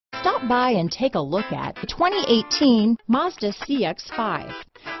Stop by and take a look at the 2018 Mazda CX-5.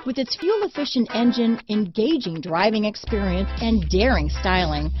 With its fuel-efficient engine, engaging driving experience, and daring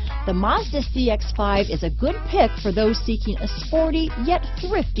styling, the Mazda CX-5 is a good pick for those seeking a sporty yet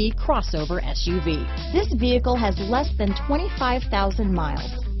thrifty crossover SUV. This vehicle has less than 25,000 miles.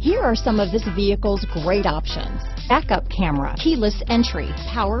 Here are some of this vehicle's great options: backup camera, keyless entry,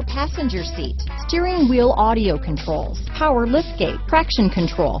 power passenger seat, steering wheel audio controls, power liftgate, traction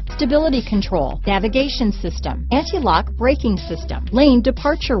control, stability control, navigation system, anti-lock braking system, lane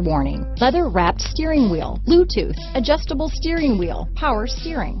departure warning, leather-wrapped steering wheel, Bluetooth, adjustable steering wheel, power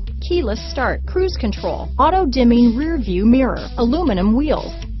steering, keyless start, cruise control, auto-dimming rear view mirror, aluminum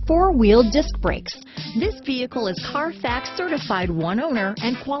wheels, four-wheel disc brakes. This vehicle is Carfax certified one owner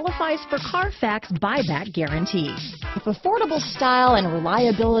and qualifies for Carfax buyback guarantee. If affordable style and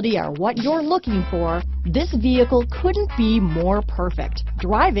reliability are what you're looking for, this vehicle couldn't be more perfect.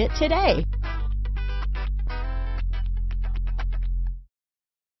 Drive it today.